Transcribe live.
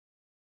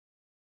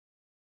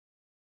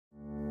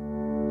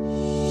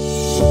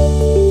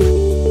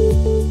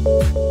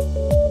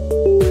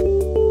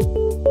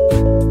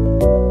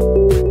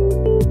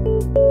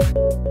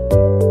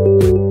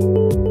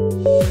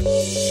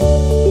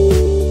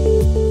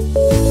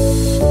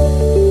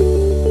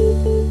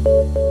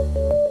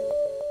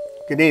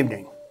Good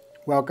evening.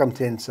 Welcome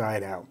to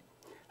Inside Out.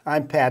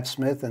 I'm Pat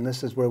Smith, and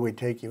this is where we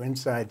take you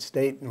inside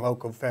state and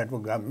local federal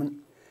government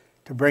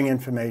to bring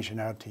information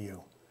out to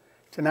you.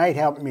 Tonight,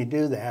 helping me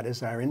do that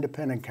is our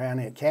independent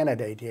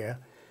candidate here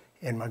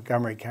in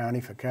Montgomery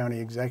County for County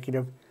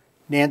Executive,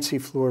 Nancy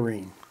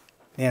Floreen.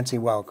 Nancy,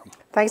 welcome.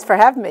 Thanks for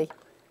having me.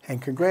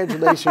 And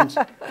congratulations,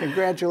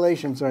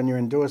 congratulations on your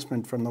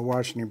endorsement from the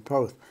Washington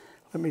Post.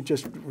 Let me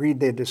just read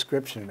their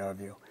description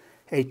of you.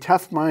 A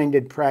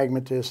tough-minded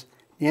pragmatist,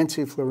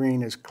 Nancy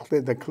Floreen is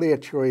the clear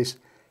choice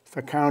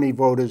for county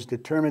voters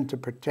determined to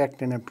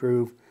protect and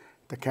improve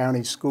the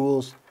county's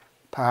schools,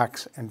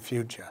 parks, and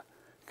future.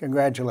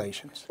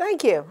 Congratulations.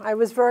 Thank you. I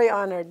was very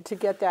honored to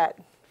get that.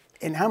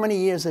 And how many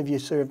years have you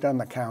served on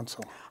the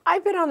council?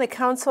 I've been on the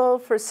council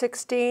for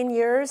 16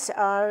 years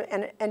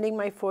and ending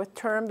my 4th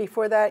term.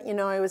 Before that,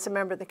 I was a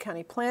member of the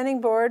County Planning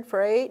Board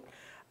for 8,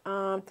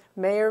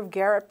 mayor of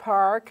Garrett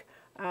Park,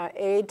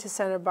 aide to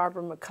Senator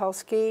Barbara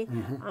Mikulski,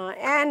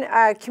 and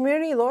a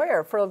community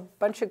lawyer for a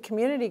bunch of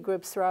community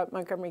groups throughout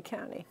Montgomery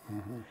County.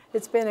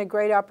 It's been a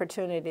great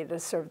opportunity to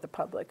serve the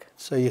public.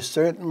 So you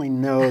certainly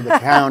know the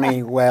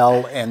county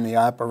well and the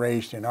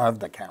operation of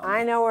the county.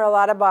 I know where a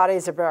lot of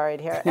bodies are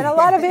buried here and a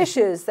lot of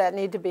issues that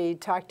need to be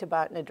talked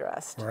about and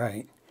addressed.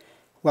 Right.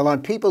 Well,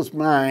 on people's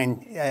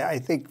mind, I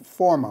think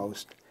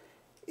foremost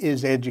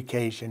is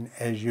education,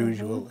 as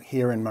usual,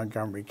 here in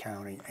Montgomery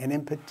County, and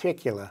in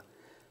particular,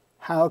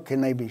 how can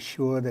they be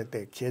sure that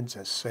their kids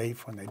are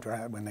safe when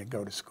they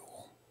go to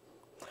school?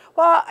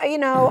 Well,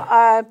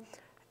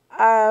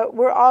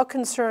 we're all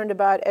concerned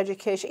about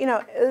education.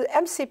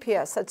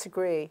 MCPS, let's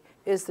agree,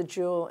 is the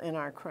jewel in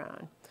our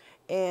crown.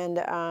 And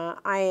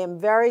I am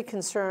very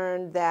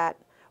concerned that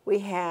we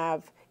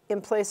have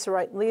in place the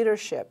right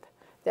leadership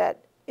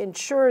that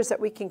ensures that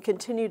we can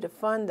continue to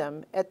fund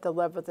them at the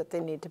level that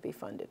they need to be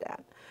funded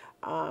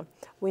at.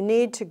 We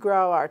need to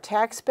grow our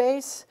tax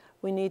base.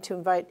 We need to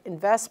invite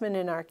investment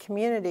in our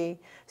community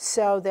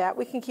so that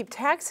we can keep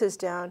taxes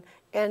down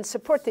and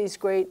support these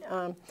great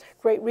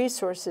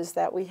resources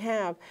that we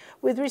have.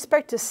 With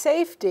respect to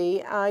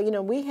safety,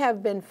 we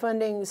have been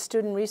funding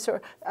school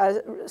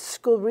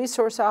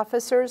resource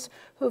officers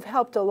who've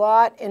helped a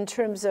lot in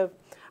terms of,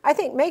 I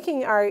think,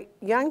 making our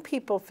young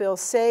people feel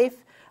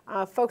safe,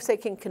 folks they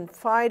can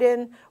confide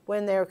in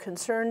when they're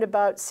concerned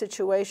about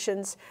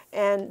situations,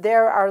 and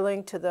they're our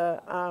link to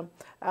the,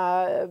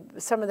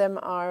 some of them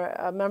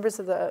are members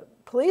of the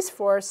police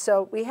force,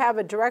 so we have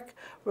a direct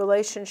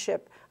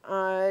relationship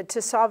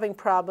to solving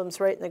problems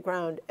right in the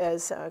ground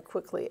as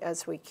quickly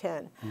as we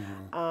can.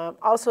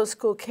 Also,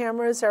 school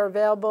cameras are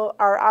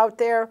out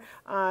there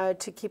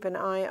to keep an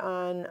eye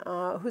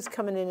on who's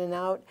coming in and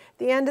out.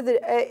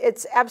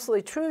 It's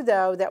absolutely true,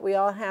 though, that we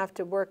all have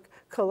to work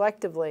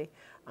collectively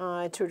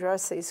to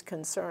address these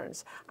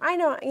concerns. I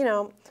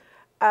know,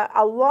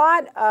 a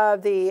lot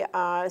of the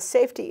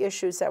safety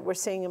issues that we're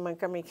seeing in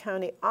Montgomery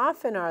County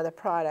often are the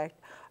product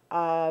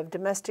of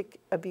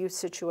domestic abuse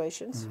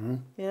situations.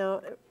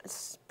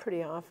 It's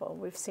pretty awful.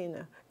 We've seen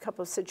a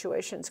couple of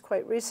situations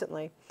quite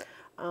recently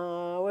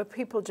where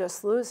people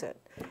just lose it.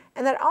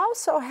 And that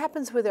also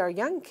happens with our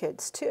young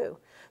kids, too.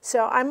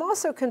 So I'm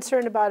also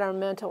concerned about our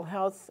mental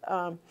health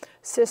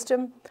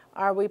system.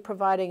 Are we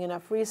providing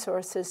enough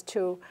resources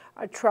to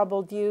our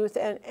troubled youth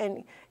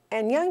and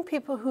young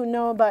people who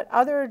know about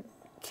other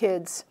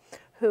kids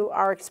who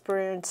are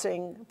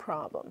experiencing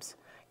problems?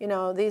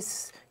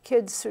 These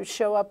kids who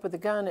show up with a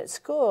gun at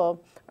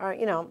school are,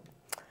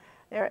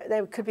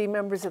 they could be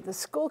members of the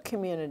school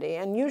community.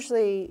 And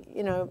usually,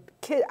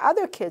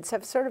 other kids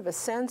have sort of a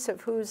sense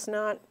of who's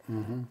not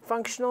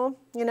functional,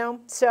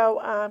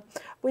 So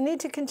we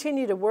need to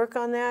continue to work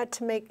on that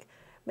to make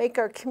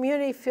our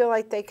community feel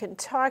like they can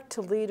talk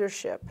to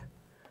leadership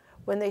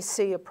when they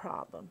see a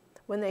problem,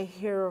 when they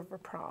hear of a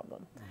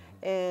problem.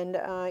 And,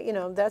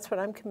 that's what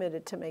I'm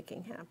committed to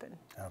making happen.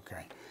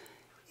 Okay.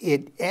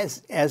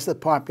 As the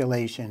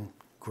population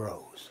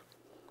grows,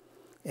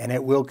 and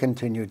it will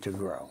continue to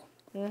grow,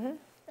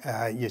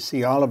 you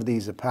see all of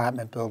these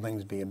apartment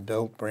buildings being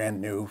built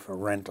brand new for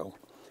rental,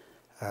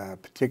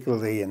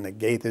 particularly in the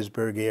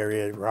Gaithersburg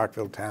area,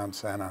 Rockville Town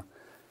Center,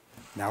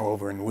 now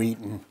over in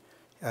Wheaton.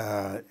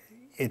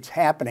 It's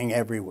happening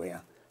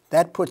everywhere.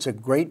 That puts a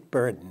great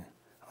burden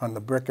on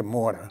the brick and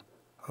mortar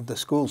of the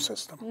school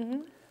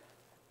system.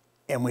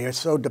 And we are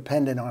so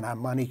dependent on our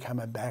money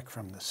coming back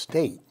from the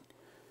state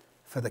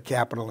for the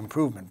capital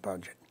improvement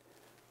budget.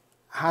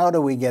 How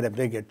do we get a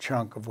bigger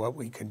chunk of what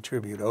we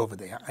contribute over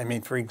there? I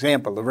mean, for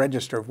example, the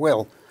Register of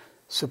Will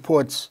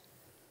supports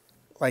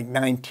like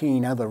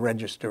 19 other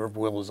Register of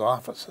Wills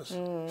offices,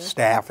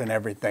 staff and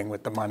everything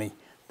with the money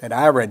that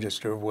our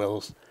Register of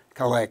Wills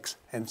collects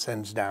and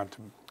sends down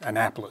to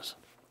Annapolis.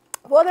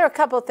 Well, there are a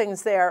couple of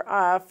things there.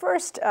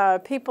 First,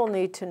 people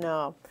need to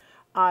know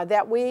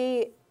that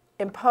we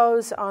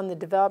impose on the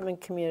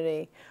development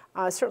community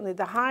certainly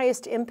the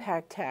highest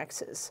impact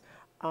taxes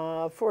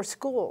for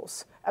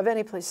schools of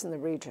any place in the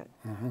region.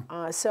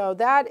 So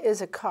that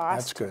is a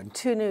cost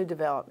to new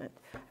development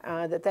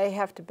that they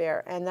have to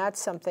bear, and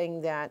that's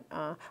something that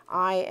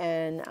I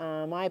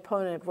and my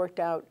opponent worked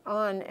out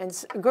on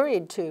and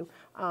agreed to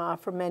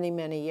for many,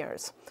 many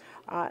years.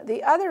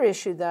 The other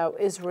issue, though,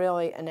 is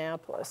really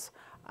Annapolis,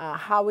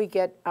 how we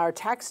get our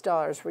tax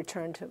dollars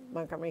returned to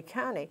Montgomery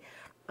County.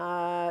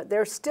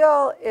 There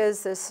still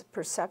is this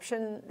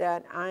perception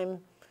that I'm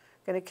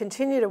going to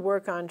continue to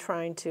work on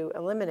trying to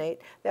eliminate,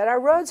 that our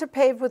roads are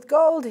paved with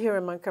gold here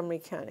in Montgomery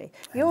County.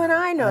 You and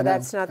I know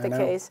that's not the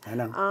case,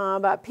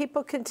 but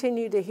people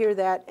continue to hear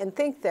that and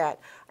think that.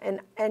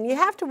 And you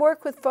have to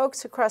work with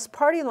folks across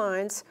party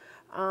lines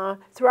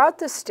throughout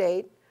the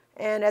state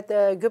and at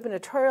the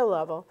gubernatorial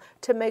level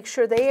to make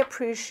sure they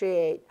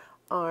appreciate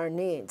our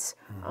needs.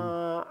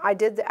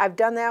 I've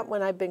done that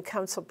when I've been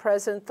council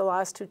president the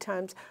last 2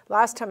 times.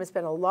 Last time I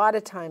spent a lot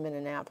of time in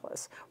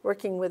Annapolis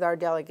working with our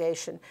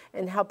delegation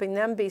and helping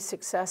them be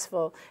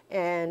successful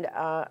and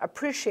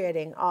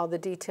appreciating all the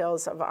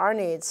details of our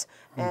needs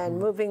and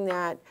moving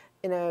that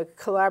in a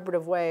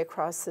collaborative way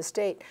across the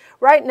state.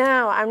 Right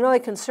now, I'm really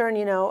concerned,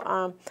 you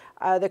know,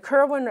 the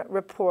Kerwin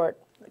report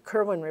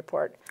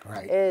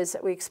is,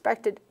 we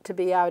expect it to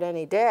be out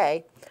any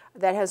day,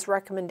 that has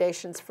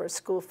recommendations for a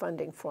school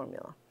funding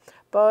formula,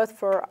 both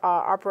for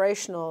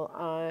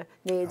operational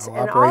needs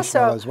and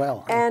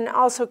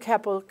also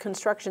capital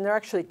construction. There are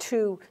actually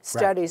 2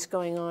 studies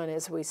going on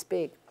as we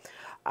speak.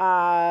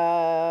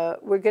 We're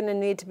going to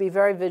need to be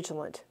very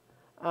vigilant.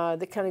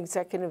 The county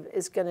executive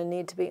is going to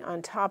need to be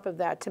on top of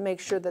that to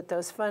make sure that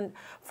those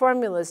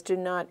formulas do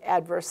not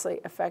adversely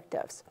affect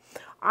us.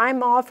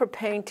 I'm all for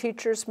paying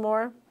teachers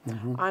more.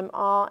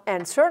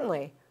 And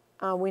certainly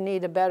we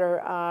need a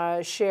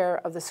better share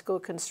of the school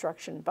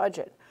construction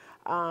budget.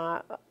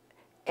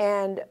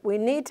 And we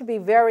need to be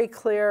very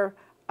clear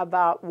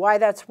about why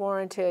that's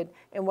warranted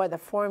and why the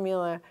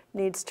formula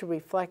needs to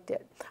reflect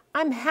it.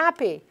 I'm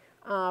happy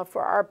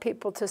for our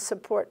people to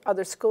support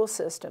other school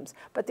systems,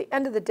 but at the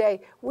end of the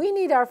day, we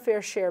need our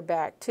fair share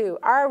back too.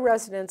 Our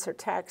residents are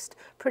taxed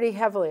pretty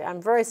heavily.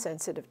 I'm very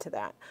sensitive to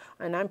that,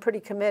 and I'm pretty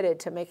committed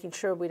to making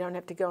sure we don't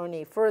have to go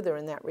any further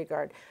in that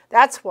regard.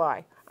 That's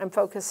why I'm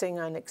focusing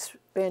on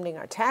expanding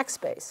our tax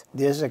base.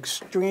 There's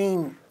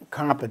extreme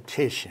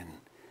competition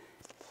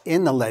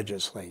in the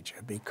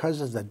legislature because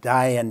of the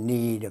dire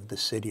need of the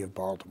city of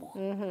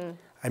Baltimore.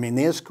 I mean,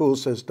 their school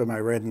system, I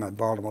read in the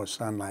Baltimore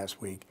Sun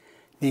last week,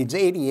 needs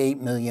 $88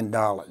 million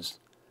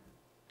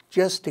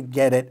just to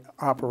get it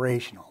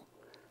operational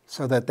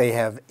so that they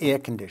have air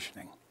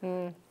conditioning,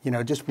 you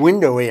know, just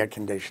window air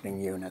conditioning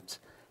units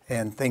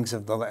and things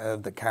of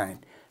the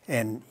kind,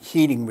 and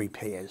heating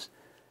repairs,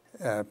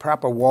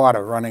 proper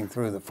water running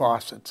through the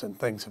faucets and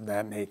things of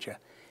that nature.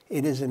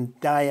 It is in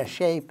dire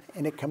shape,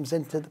 and it comes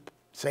into the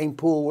same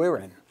pool we're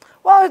in.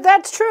 Well,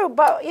 that's true,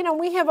 but, you know,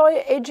 we have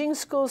aging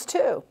schools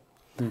too.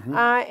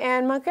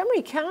 And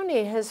Montgomery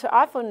County has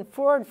often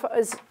forward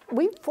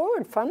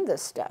fund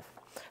this stuff.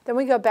 Then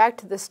we go back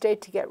to the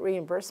state to get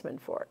reimbursement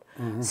for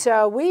it.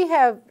 So we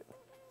have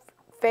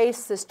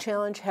faced this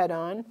challenge head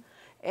on,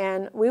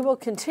 and we will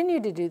continue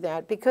to do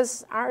that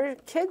because our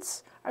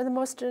kids are the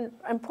most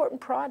important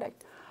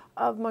product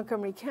of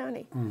Montgomery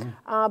County.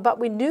 But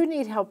we do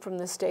need help from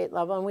the state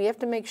level, and we have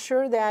to make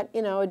sure that,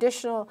 you know,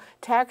 additional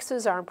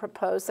taxes aren't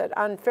proposed that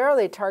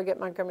unfairly target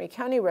Montgomery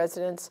County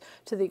residents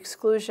to the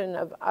exclusion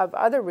of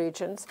other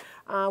regions.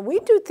 We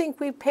do think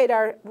we've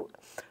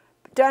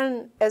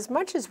done as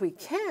much as we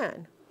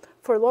can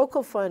for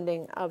local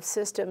funding of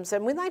systems,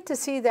 and we'd like to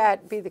see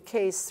that be the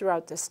case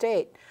throughout the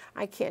state.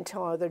 I can't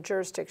tell other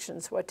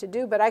jurisdictions what to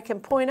do, but I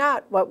can point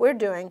out what we're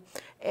doing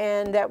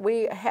and that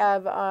we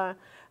have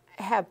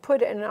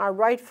put in our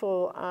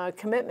rightful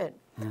commitment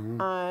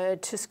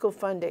to school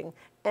funding,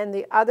 and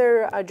the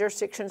other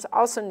jurisdictions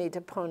also need to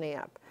pony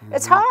up.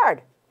 It's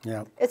hard.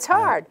 It's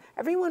hard.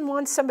 Everyone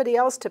wants somebody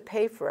else to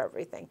pay for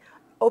everything.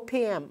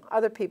 OPM,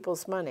 other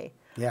people's money.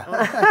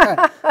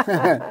 But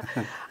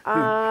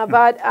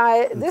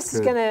this is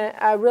going to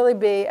really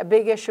be a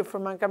big issue for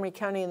Montgomery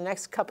County in the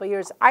next couple of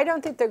years. I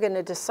don't think they're going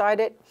to decide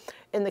it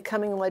in the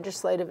coming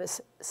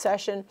legislative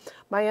session.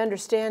 My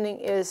understanding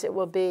is it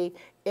will be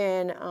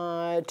in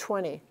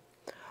 20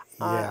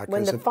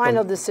 when the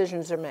final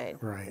decisions are made.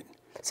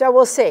 So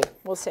we'll see.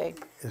 We'll see.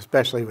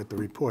 Especially with the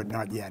report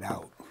not yet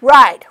out.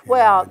 Right.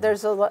 Well,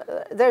 there's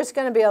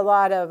going to be a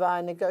lot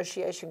of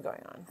negotiation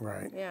going on.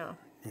 Yeah.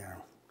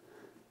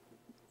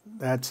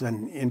 That's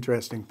an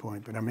interesting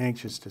point, but I'm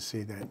anxious to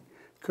see that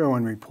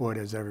Kerwin report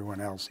as everyone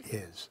else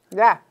is.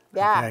 Yeah.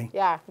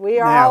 We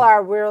all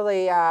are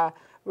really,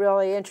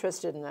 really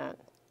interested in that.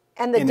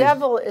 And the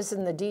devil is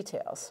in the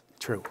details.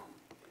 True.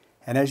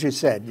 And as you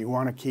said, you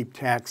want to keep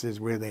taxes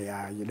where they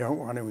are. You don't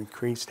want to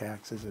increase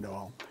taxes at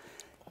all.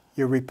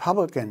 Your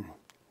Republican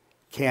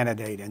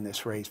candidate in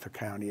this race for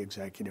county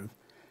executive,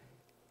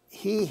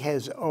 he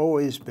has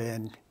always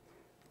been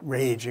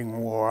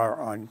raging war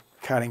on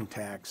cutting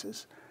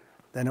taxes.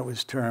 Then it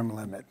was term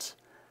limits.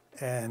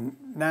 And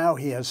now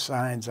he has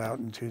signs out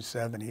in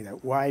 270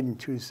 that widen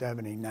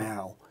 270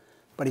 now,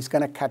 but he's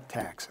going to cut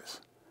taxes.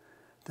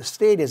 The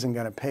state isn't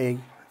going to pay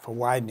for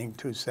widening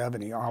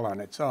 270 all on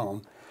its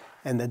own,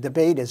 and the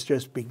debate is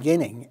just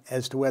beginning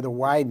as to whether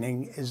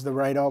widening is the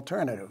right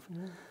alternative.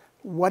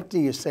 What do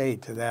you say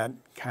to that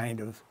kind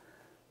of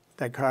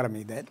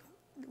dichotomy that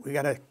we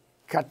got to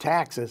cut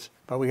taxes,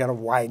 but we got to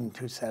widen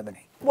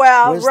 270?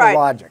 Well, where's right, the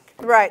logic?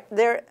 Right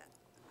there,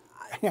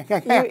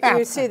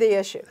 you see the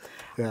issue.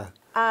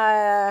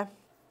 Yeah.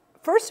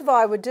 First of all,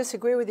 I would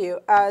disagree with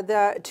you.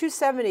 The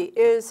 270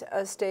 is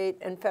a state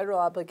and federal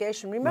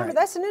obligation. Remember, Right.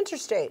 that's an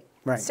interstate.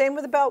 Right. Same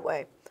with the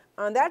Beltway.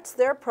 That's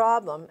their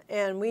problem,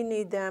 and we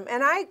need them.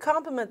 And I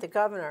compliment the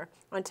governor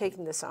on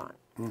taking this on.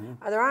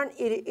 There aren't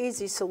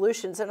easy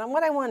solutions. And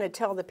what I want to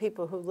tell the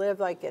people who live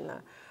like in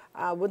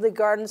the Woodley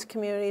Gardens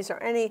communities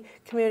or any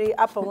community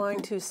up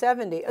along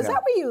 270, is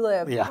that where you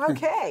live? Yeah.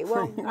 Okay,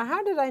 well,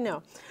 how did I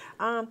know?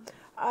 I'm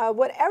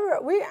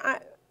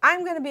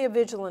going to be a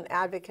vigilant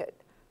advocate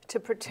to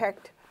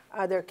protect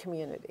their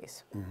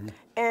communities.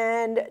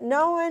 And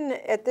no one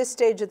at this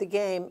stage of the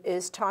game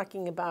is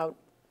talking about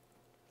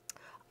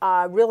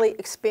really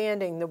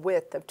expanding the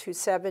width of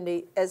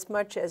 270 as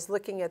much as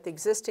looking at the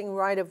existing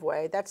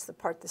right-of-way, that's the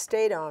part the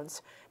state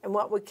owns, and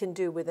what we can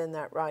do within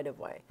that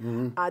right-of-way.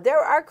 There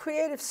are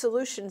creative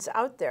solutions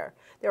out there.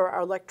 There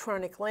are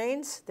electronic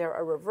lanes, there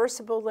are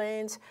reversible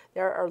lanes,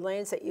 there are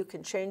lanes that you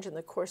can change in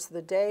the course of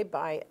the day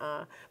by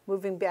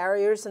moving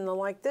barriers and the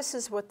like. This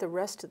is what the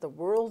rest of the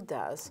world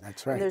does.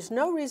 That's right. And there's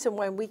no reason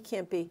why we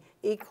can't be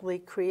equally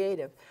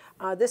creative.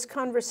 This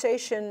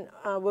conversation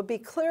will be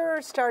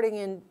clearer starting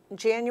in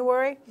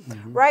January.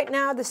 Right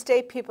now, the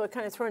state people are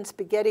kind of throwing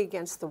spaghetti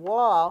against the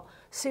wall,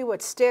 see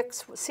what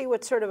sticks, see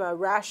what sort of a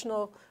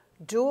rational,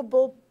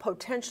 doable,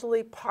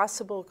 potentially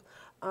possible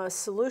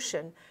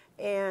solution.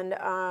 And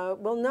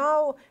we'll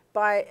know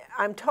by,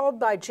 I'm told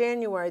by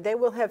January, they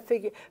will have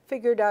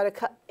figured out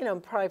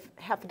probably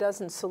half a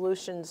dozen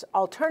solutions,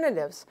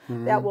 alternatives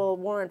that will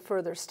warrant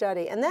further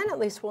study. And then at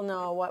least we'll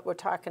know what we're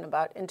talking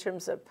about in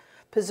terms of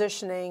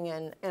positioning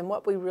and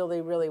what we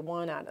really, really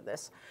want out of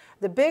this.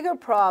 The bigger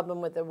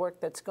problem with the work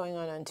that's going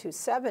on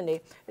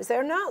 270 is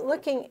they're not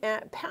looking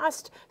at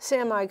past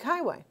Sam Ike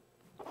Highway.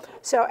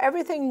 So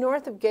everything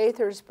north of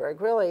Gaithersburg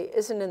really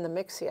isn't in the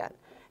mix yet.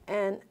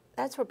 And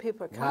that's where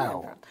people are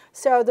coming from.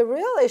 So the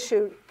real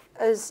issue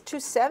is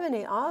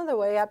 270 all the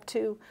way up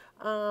to,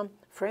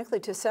 frankly,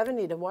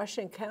 270 to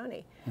Washington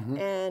County.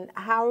 And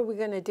how are we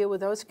going to deal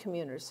with those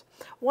commuters?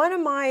 One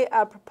of my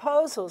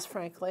proposals,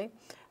 frankly,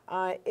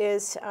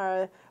 is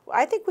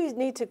I think we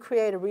need to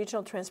create a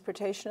regional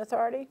transportation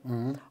authority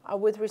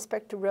with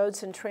respect to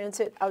roads and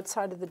transit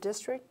outside of the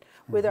district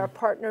with our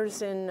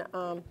partners in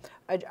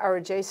our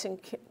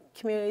adjacent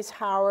communities,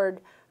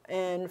 Howard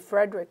and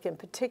Frederick in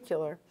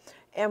particular.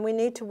 And we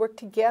need to work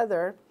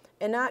together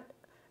and not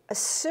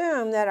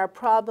assume that our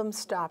problems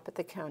stop at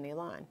the county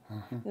line.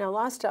 Now,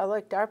 Lost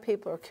Elect, our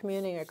people are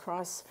commuting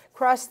across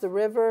the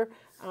river,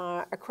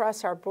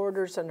 across our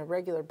borders on a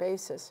regular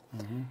basis.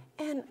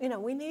 And,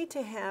 we need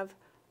to have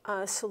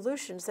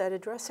solutions that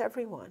address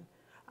everyone.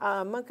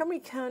 Montgomery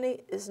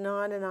County is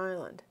not an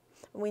island.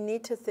 We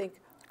need to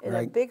think in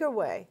a bigger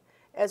way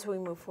as we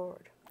move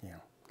forward. Yeah.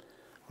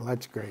 Well,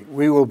 that's great.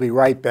 We will be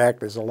right back.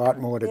 There's a lot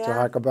more to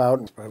talk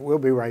about, but we'll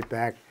be right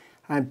back.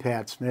 I'm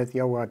Pat Smith.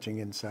 You're watching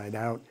Inside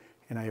Out,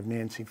 and I have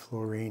Nancy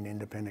Floreen,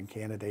 independent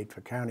candidate for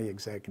county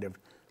executive,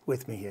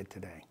 with me here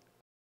today.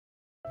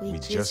 We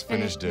just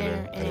finished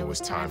dinner, and it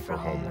was time for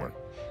homework.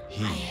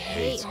 He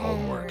hates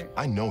homework.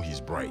 I know he's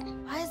bright.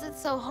 Why is it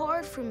so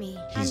hard for me?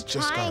 He's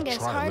just trying gotta as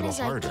try a hard little as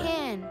harder. I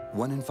can.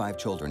 1 in 5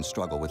 children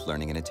struggle with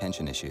learning and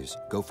attention issues.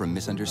 Go from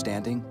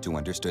misunderstanding to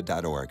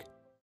understood.org.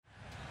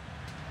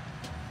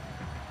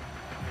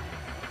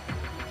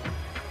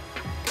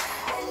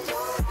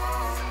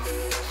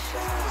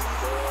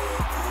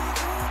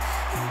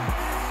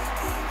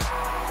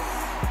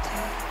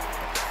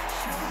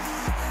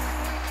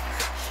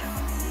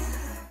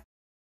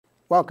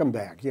 Welcome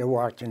back. You're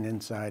watching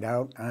Inside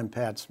Out. I'm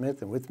Pat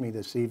Smith, and with me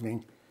this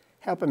evening,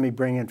 helping me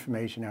bring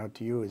information out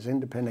to you, is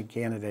independent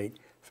candidate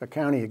for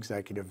county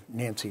executive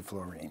Nancy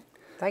Floreen.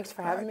 Thanks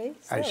for having me.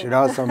 I should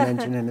also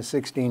mention, in a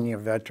 16-year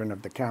veteran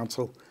of the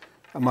council,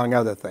 among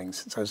other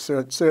things. So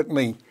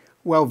certainly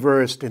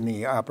well-versed in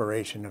the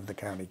operation of the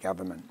county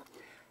government.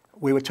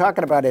 We were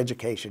talking about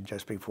education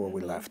just before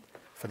we left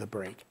for the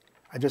break.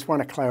 I just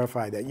want to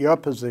clarify that your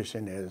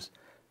position is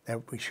that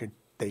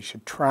they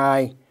should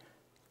try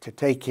to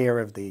take care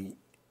of the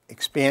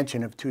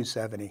expansion of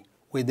 270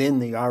 within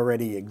the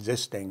already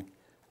existing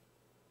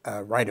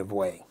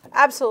right-of-way.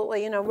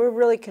 Absolutely. We're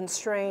really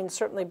constrained,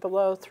 certainly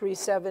below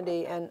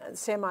 370 and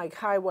Sam Ike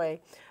Highway.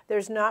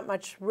 There's not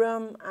much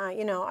room.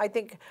 I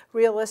think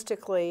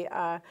realistically,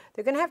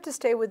 they're going to have to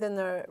stay within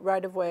the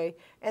right-of-way,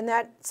 and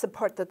that's the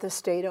part that the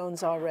state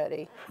owns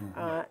already.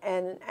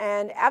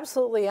 And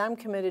absolutely, I'm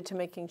committed to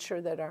making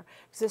sure that our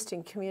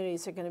existing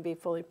communities are going to be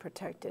fully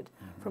protected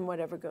from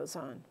whatever goes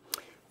on.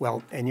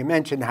 Well, and you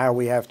mentioned how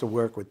we have to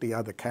work with the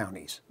other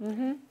counties.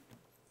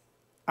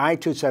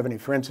 I-270,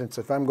 for instance,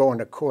 if I'm going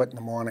to court in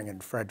the morning in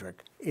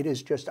Frederick, it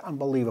is just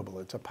unbelievable.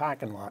 It's a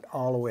parking lot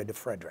all the way to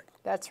Frederick.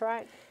 That's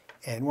right.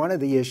 And one of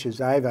the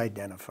issues I've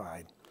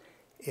identified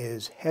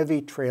is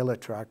heavy trailer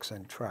trucks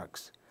and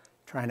trucks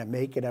trying to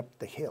make it up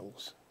the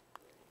hills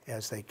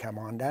as they come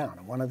on down.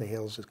 And one of the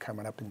hills is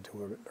coming up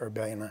into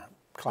Urbana,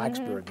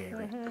 Clarksburg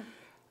area.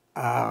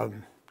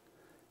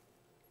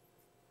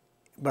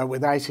 But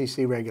with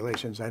ICC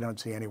regulations, I don't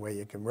see any way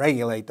you can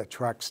regulate the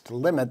trucks to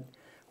limit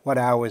what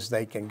hours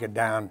they can get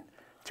down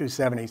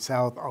 270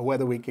 South, or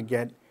whether we could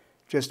get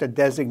just a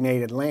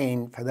designated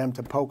lane for them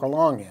to poke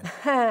along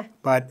in.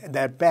 But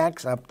that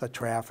backs up the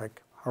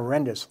traffic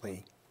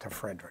horrendously to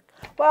Frederick.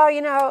 Well,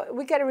 you know,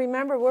 we got to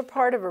remember we're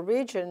part of a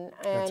region,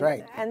 and, That's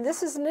right. And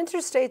this is an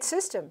interstate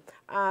system.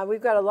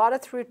 We've got a lot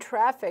of through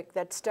traffic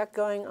that's stuck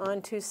going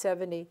on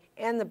 270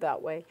 and the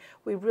Beltway.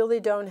 We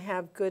really don't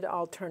have good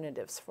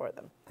alternatives for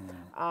them.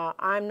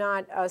 I'm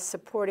not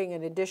supporting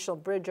an additional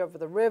bridge over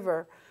the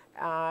river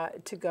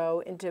to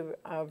go into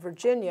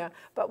Virginia,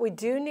 but we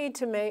do need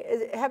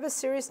to have a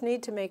serious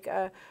need to make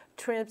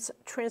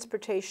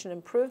transportation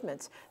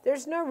improvements.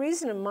 There's no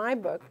reason in my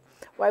book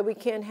why we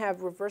can't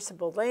have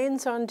reversible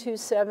lanes on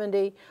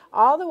 270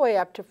 all the way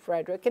up to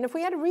Frederick. And if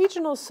we had a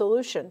regional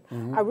solution,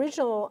 a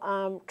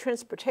regional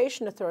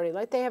transportation authority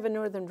like they have in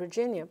Northern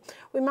Virginia,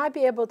 we might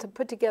be able to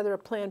put together a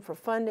plan for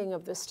funding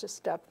of this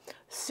stuff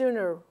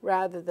sooner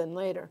rather than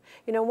later.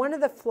 You know, one of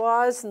the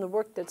flaws in the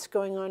work that's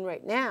going on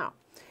right now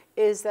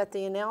is that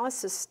the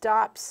analysis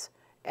stops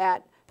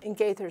in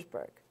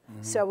Gaithersburg.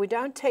 So we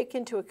don't take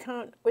into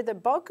account where the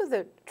bulk of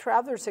the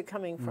travelers are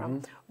coming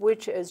from,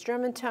 which is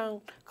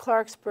Germantown,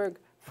 Clarksburg,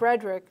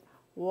 Frederick,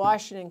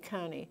 Washington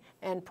County,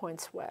 and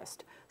points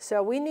west.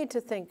 So we need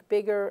to think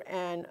bigger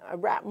and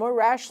more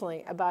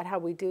rationally about how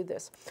we do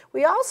this.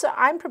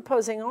 I'm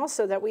proposing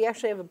also that we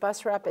actually have a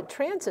bus rapid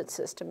transit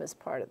system as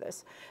part of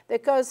this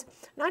that goes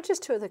not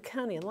just to the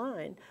county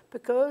line,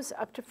 but goes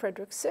up to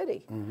Frederick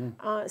City.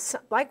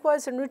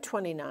 Likewise in Route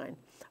 29.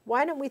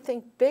 Why don't we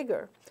think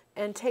bigger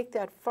and take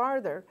that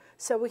farther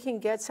so we can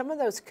get some of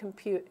those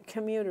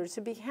commuters to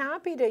be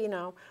happy to, you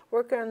know,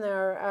 work on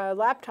their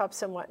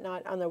laptops and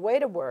whatnot on their way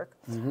to work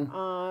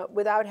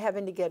without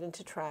having to get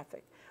into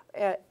traffic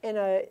in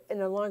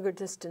a longer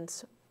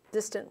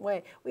distant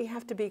way. We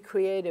have to be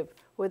creative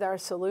with our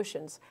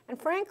solutions.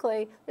 And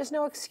frankly, there's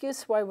no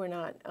excuse why we're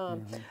not.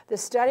 The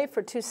study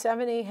for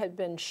 270 had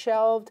been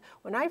shelved.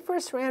 When I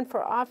first ran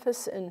for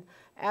office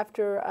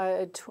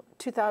after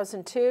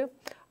 2002,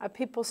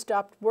 people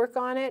stopped work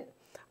on it.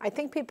 I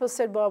think people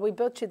said, well, we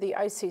built you the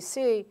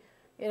ICC,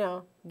 you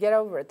know, get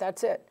over it,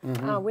 that's it.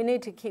 We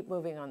need to keep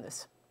moving on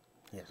this.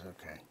 Yes,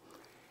 okay.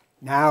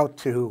 Now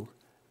to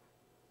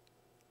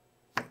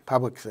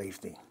public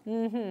safety.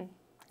 You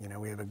know,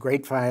 we have a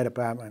great fire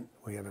department.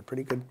 We have a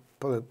pretty good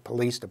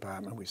police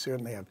department. We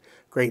certainly have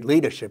great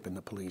leadership in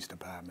the police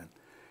department.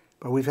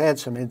 But we've had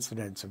some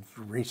incidents of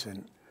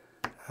recent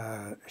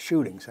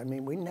shootings. I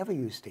mean, we never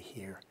used to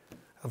hear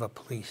of a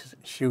police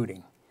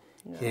shooting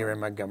here in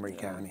Montgomery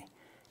County.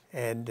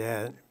 And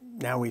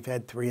now we've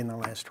had 3 in the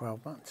last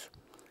 12 months.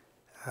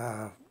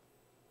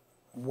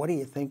 What do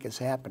you think is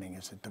happening?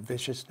 Is it the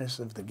viciousness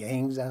of the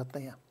gangs out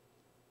there?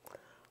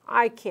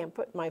 I can't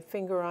put my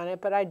finger on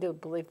it, but I do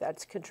believe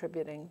that's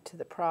contributing to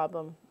the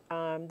problem.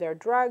 There are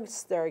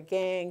drugs, there are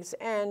gangs,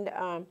 and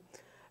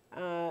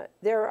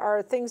there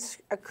are things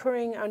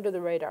occurring under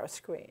the radar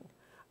screen.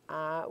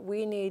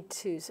 We need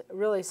to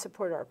really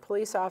support our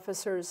police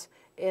officers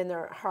in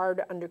their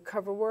hard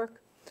undercover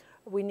work.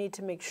 We need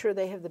to make sure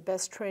they have the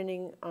best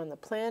training on the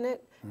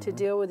planet to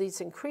deal with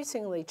these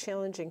increasingly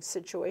challenging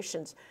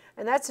situations.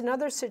 And that's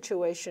another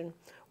situation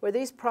where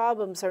these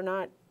problems are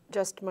not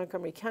just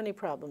Montgomery County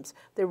problems,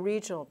 they're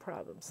regional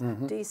problems.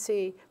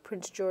 DC,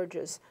 Prince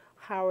George's,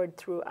 Howard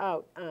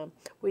throughout.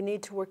 We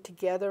need to work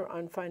together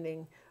on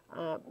finding,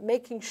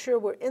 making sure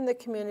we're in the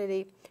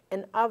community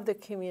and of the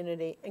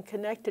community and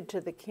connected to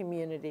the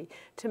community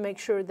to make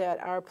sure that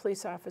our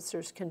police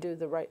officers can do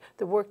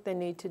the work they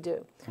need to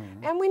do.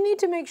 And we need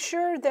to make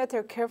sure that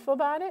they're careful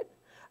about it.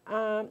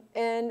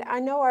 And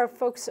I know our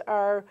folks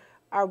are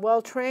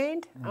well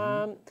trained.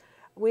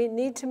 We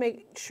need to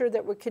make sure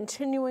that we're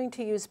continuing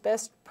to use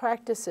best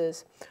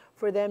practices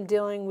for them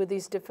dealing with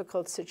these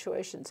difficult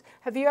situations.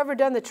 Have you ever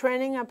done the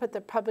training up at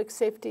the Public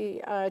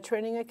Safety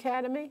Training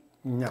Academy?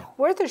 No.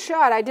 Worth a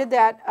shot. I did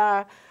that.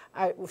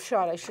 I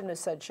shouldn't have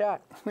said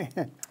shot.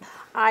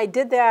 I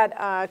did that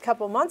a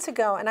couple months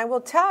ago, and I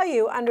will tell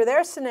you, under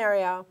their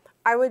scenario,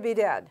 I would be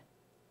dead.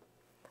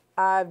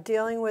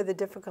 Dealing with a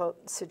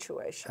difficult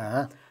situation.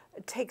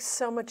 It takes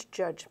so much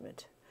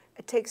judgment.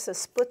 It takes a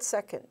split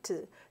second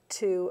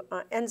to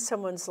end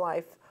someone's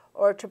life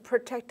or to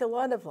protect a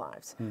lot of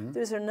lives.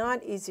 These are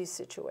not easy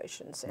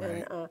situations.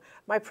 Right. And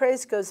my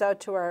praise goes out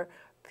to our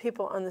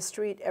people on the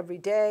street every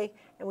day,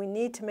 and we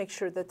need to make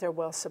sure that they're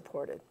well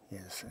supported.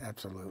 Yes,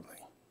 absolutely.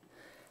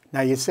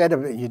 Now,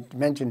 you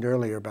mentioned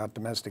earlier about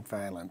domestic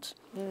violence.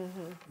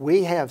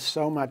 We have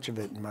so much of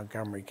it in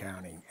Montgomery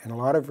County, and a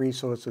lot of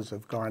resources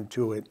have gone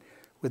to it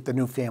with the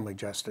new Family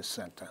Justice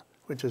Center,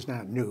 which is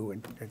not new,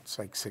 and it's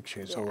like 6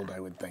 years old, I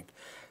would think.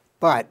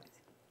 But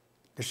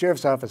the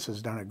Sheriff's Office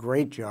has done a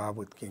great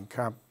job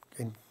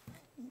in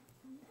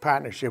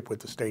partnership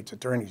with the State's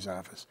Attorney's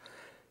Office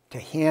to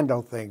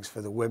handle things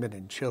for the women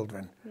and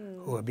children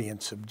who are being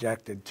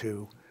subjected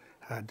to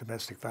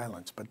domestic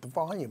violence. But the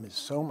volume is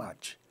so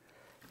much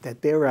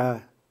that there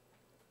are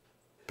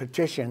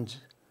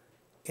petitions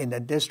in the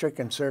district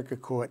and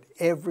circuit court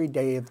every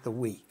day of the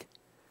week.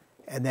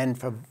 And then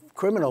for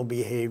criminal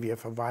behavior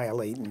for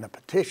violating the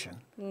petition,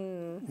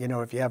 you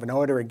know, if you have an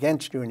order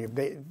against you and you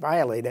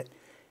violate it,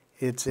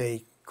 it's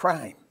a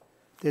crime.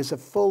 There's a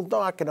full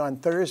docket on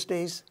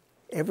Thursdays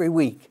every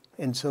week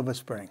in Silver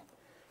Spring,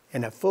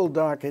 and a full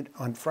docket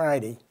on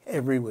Friday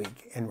every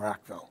week in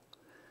Rockville.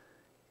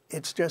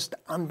 It's just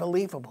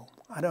unbelievable.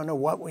 I don't know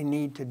what we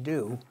need to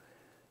do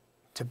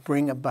to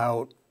bring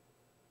about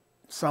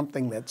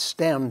something that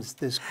stems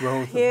this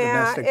growth of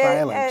domestic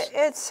violence.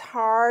 It's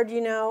hard,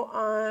 you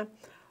know,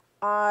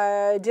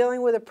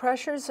 dealing with the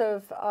pressures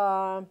of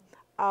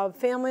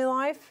family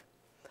life.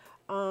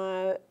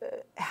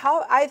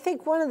 I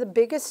think one of the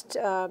biggest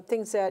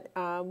things that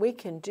we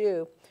can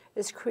do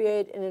is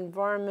create an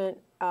environment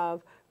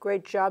of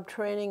great job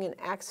training and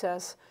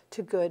access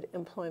to good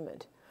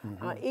employment.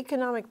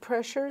 Economic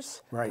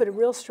pressures put a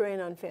real strain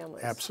on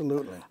families.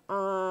 Absolutely.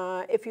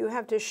 If you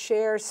have to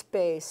share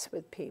space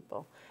with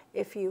people,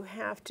 if you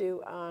have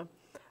to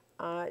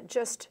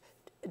just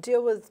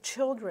deal with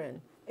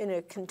children in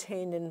a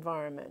contained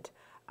environment,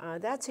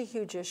 that's a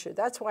huge issue.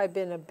 That's why I've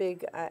been a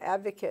big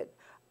advocate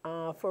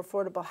for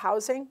affordable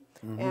housing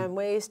and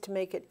ways to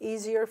make it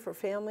easier for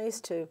families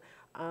to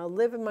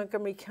live in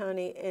Montgomery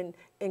County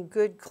in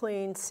good,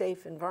 clean,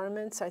 safe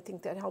environments. I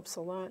think that helps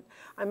a lot.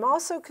 I'm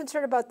also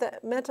concerned about the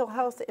mental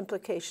health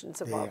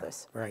implications of all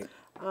this. Right.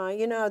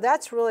 You know,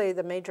 that's really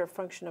the major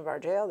function of our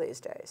jail these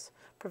days,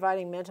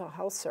 providing mental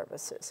health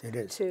services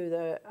to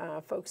the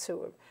folks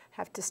who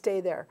have to stay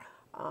there.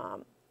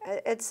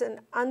 It's an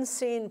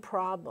unseen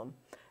problem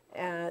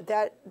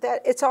that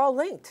it's all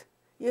linked.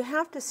 You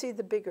have to see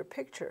the bigger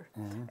picture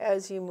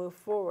as you move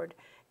forward.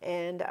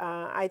 And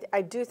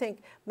I do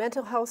think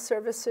mental health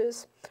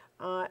services,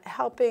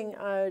 helping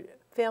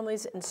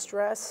families in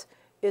stress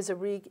is a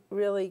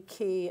really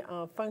key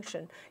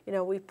function. You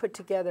know, we've put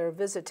together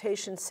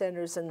visitation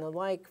centers and the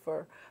like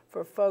for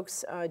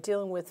folks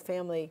dealing with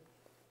family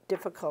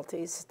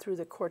difficulties through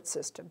the court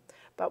system.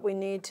 But we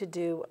need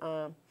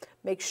to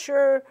make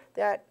sure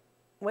that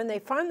when they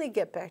finally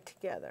get back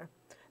together,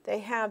 they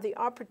have the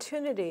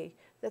opportunity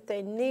that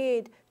they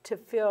need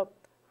to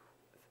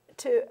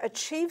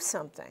achieve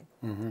something.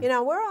 You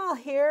know, we're all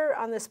here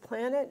on this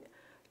planet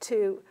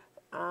to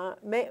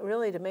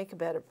really to make a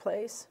better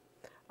place.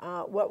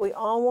 What we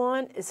all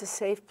want is a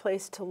safe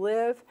place to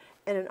live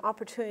and an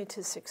opportunity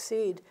to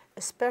succeed,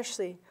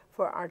 especially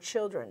for our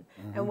children.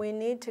 And we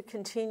need to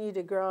continue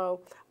to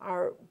grow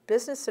our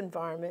business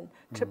environment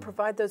to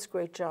provide those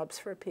great jobs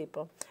for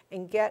people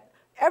and get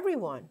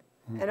everyone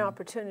an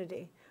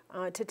opportunity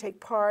to take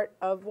part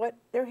of what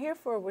they're here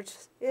for, which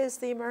is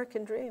the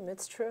American dream.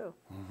 It's true.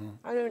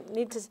 I don't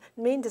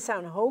mean to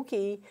sound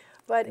hokey,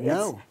 but it's,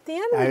 at the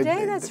end of the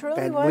day, that's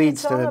really what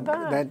it's all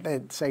about.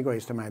 That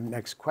segues to my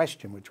next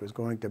question, which was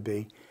going to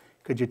be,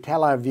 could you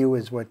tell our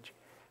viewers what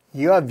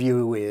your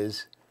view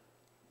is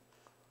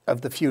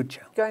of the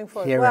future going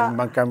forward here in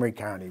Montgomery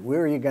County?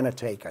 Where are you going to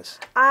take us?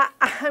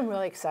 I'm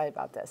really excited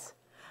about this.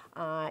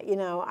 You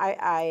know,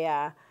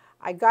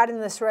 I got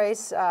in this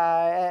race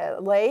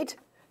late,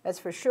 that's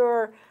for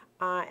sure,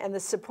 and the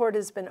support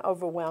has been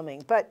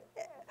overwhelming. But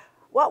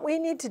what we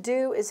need to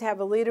do is have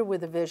a leader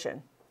with a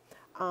vision,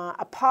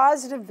 a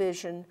positive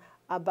vision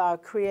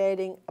about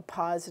creating a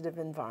positive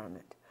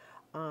environment,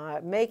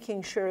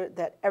 making sure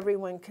that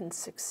everyone can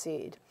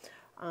succeed,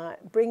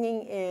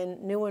 bringing in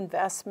new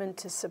investment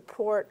to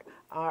support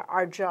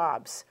our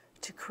jobs,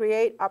 to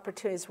create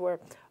opportunities where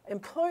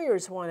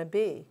employers want to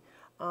be.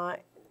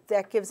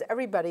 That gives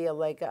everybody a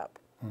leg up.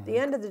 At the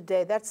end of the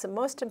day, that's the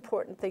most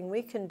important thing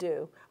we can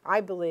do, I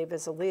believe,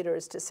 as a leader,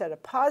 is to set a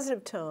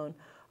positive tone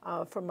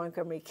for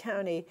Montgomery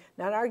County,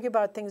 not argue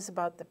about things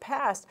about the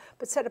past,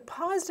 but set a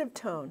positive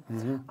tone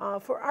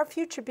for our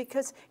future,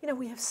 because, you know,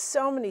 we have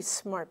so many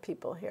smart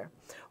people here.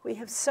 We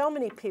have so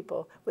many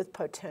people with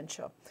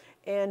potential,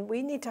 and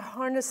we need to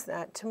harness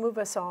that to move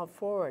us all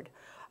forward.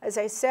 As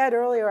I said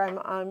earlier,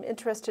 I'm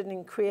interested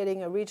in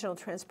creating a regional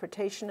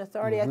transportation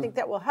authority. I think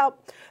that will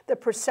help the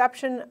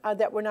perception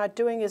that we're not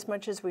doing as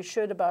much as we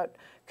should about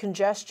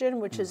congestion,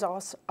 which is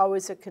also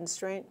always a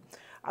constraint.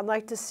 I'd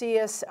like to see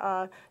us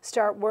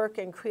start work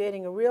in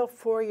creating a real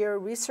four-year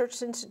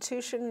research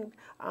institution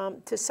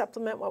to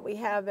supplement what we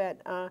have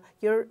at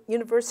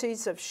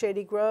universities of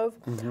Shady Grove.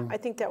 I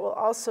think that will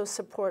also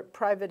support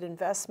private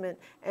investment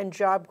and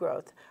job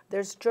growth.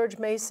 There's George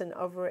Mason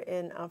over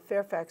in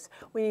Fairfax.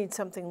 We need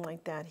something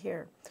like that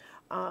here.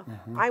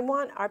 I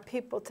want our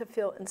people to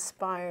feel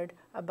inspired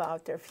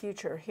about their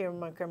future here in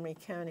Montgomery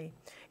County.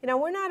 You know,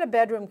 we're not a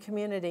bedroom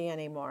community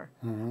anymore.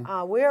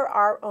 We're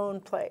our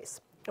own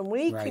place. And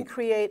we can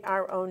create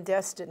our own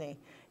destiny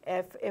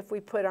if we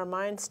put our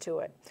minds to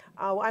it.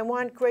 I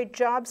want great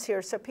jobs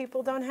here so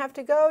people don't have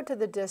to go to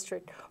the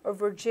district or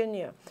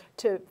Virginia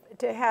to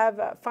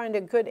find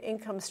a good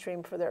income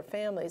stream for their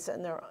families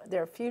and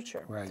their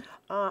future. Right.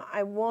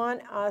 I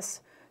want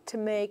us to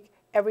make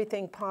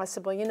everything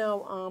possible. You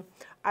know,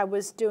 I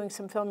was doing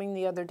some filming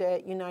the other day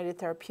at United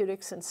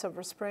Therapeutics in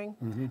Silver Spring.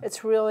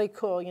 It's really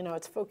cool. You know,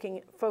 it's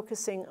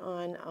focusing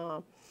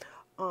on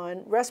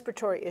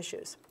respiratory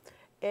issues.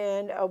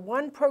 And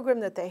one program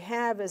that they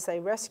have is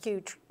they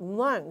rescue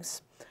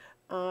lungs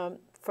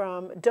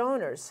from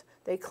donors.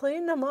 They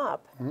clean them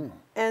up,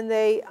 and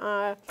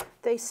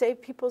they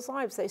save people's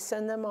lives. They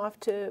send them off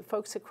to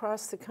folks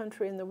across the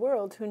country and the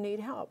world who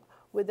need help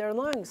with their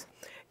lungs.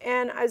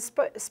 And I was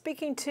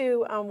speaking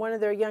to one of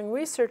their young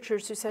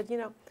researchers who said, you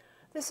know,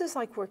 this is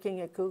like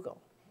working at Google.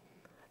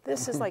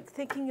 This is like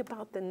thinking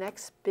about the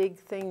next big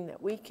thing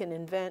that we can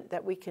invent,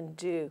 that we can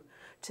do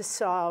to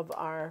solve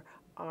our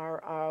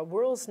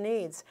world's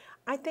needs.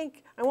 I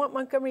want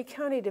Montgomery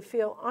County to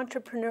feel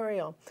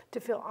entrepreneurial, to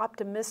feel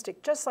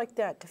optimistic, just like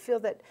that, to feel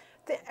that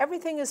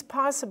everything is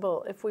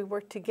possible if we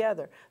work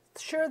together.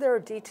 Sure, there are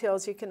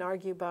details you can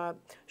argue about.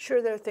 Sure,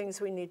 there are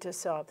things we need to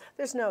solve.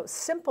 There's no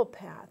simple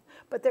path,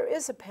 but there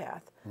is a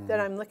path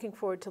that I'm looking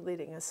forward to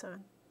leading us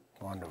on.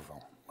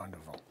 Wonderful,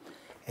 wonderful.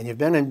 And you've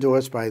been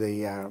endorsed by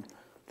the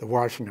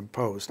Washington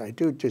Post. I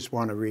do just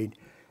want to read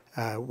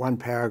one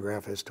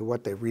paragraph as to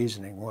what their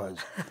reasoning was.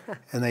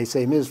 And they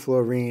say, Ms.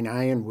 Floreen,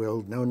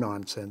 iron-willed,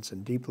 no-nonsense,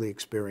 and deeply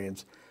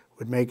experienced,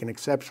 would make an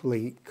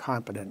exceptionally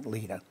competent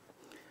leader.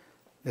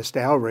 Mr.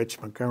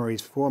 Elrich,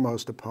 Montgomery's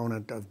foremost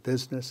opponent of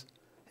business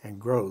and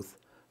growth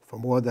for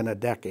more than a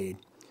decade,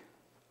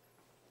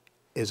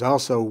 is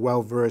also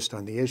well-versed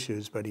on the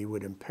issues, but he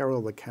would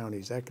imperil the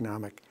county's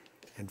economic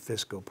and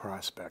fiscal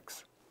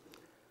prospects.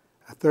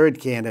 A third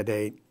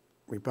candidate,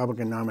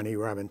 Republican nominee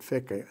Robin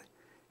Ficker,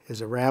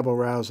 is a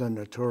rabble-rouser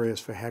notorious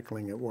for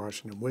heckling at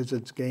Washington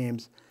Wizards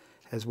games,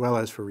 as well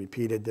as for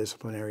repeated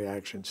disciplinary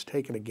actions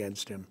taken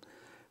against him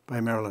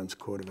by Maryland's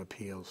Court of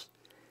Appeals.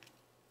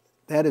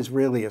 That is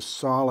really a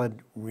solid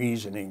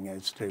reasoning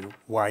as to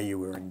why you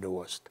were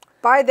endorsed.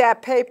 Buy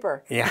that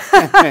paper. Yeah.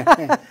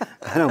 I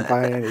don't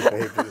buy any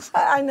papers.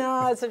 I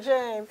know, it's a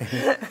shame.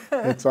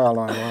 It's all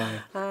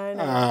online. I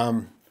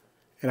know.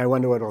 And I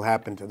wonder what will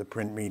happen to the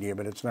print media,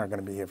 but it's not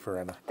going to be here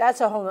forever.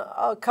 That's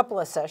a couple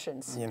of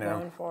sessions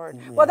going forward.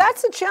 Yeah. Well,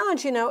 that's the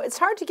challenge, you know. It's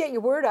hard to get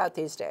your word out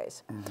these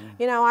days.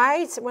 You know,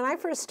 when I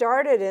first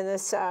started in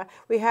this,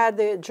 we had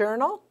the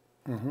Journal,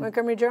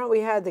 Montgomery Journal.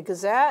 We had the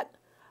Gazette.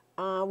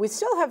 We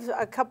still have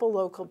a couple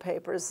local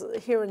papers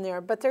here and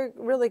there, but they're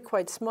really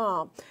quite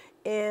small.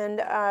 And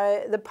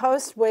the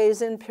Post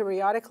weighs in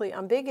periodically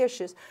on big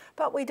issues,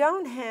 but we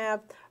don't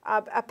have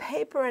a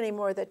paper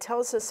anymore that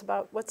tells us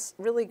about what's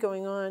really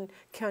going on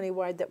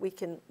countywide that we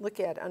can look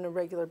at on a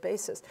regular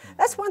basis.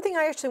 That's one thing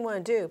I actually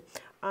want to do,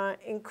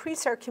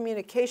 increase our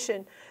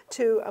communication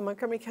to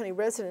Montgomery County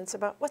residents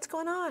about what's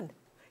going on.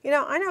 You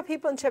know, I know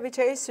people in Chevy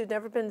Chase who've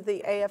never been to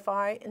the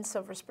AFI in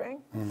Silver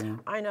Spring.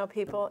 I know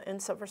people in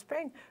Silver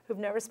Spring who've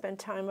never spent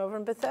time over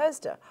in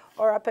Bethesda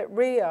or up at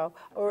Rio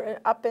or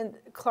up in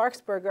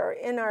Clarksburg or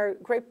in our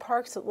great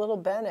parks at Little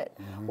Bennett.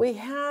 We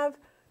have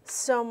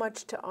so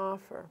much to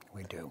offer.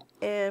 We do.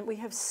 And we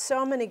have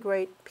so many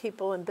great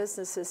people and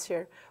businesses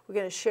here. We're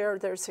going to share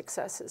their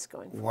successes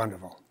going forward.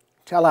 Wonderful.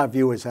 Tell our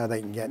viewers how they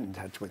can get in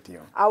touch with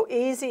you. Oh,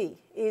 easy,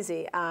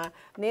 easy.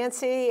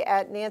 Nancy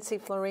at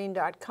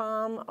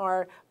nancyfloreen.com,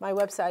 or my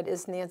website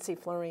is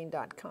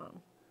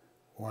nancyfloreen.com.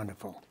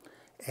 Wonderful.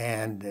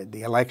 And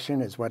the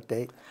election is what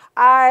date?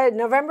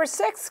 November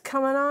 6th,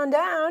 coming on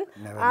down.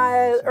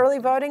 Early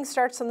voting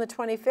starts on the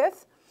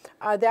 25th.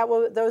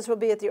 Those will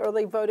be at the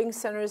early voting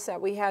centers that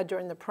we had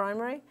during the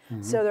primary.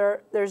 So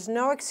there's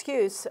no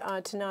excuse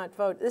to not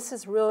vote. This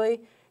is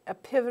really a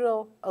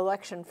pivotal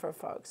election for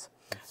folks.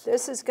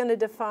 This is going to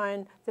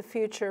define the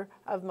future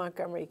of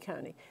Montgomery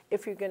County.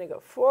 If you're going to go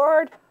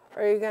forward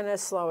or you're going to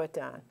slow it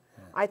down.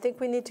 I think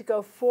we need to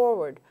go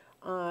forward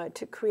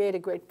to create a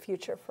great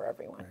future for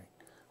everyone. Right.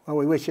 Well,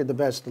 we wish you the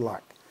best of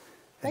luck.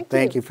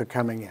 Thank you for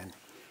coming in.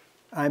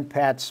 I'm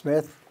Pat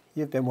Smith.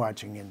 You've been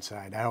watching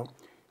Inside Out.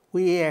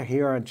 We air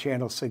here on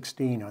Channel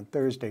 16 on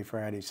Thursday,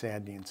 Friday,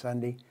 Saturday, and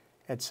Sunday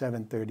at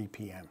 7:30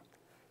 p.m.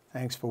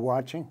 Thanks for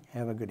watching.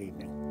 Have a good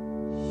evening.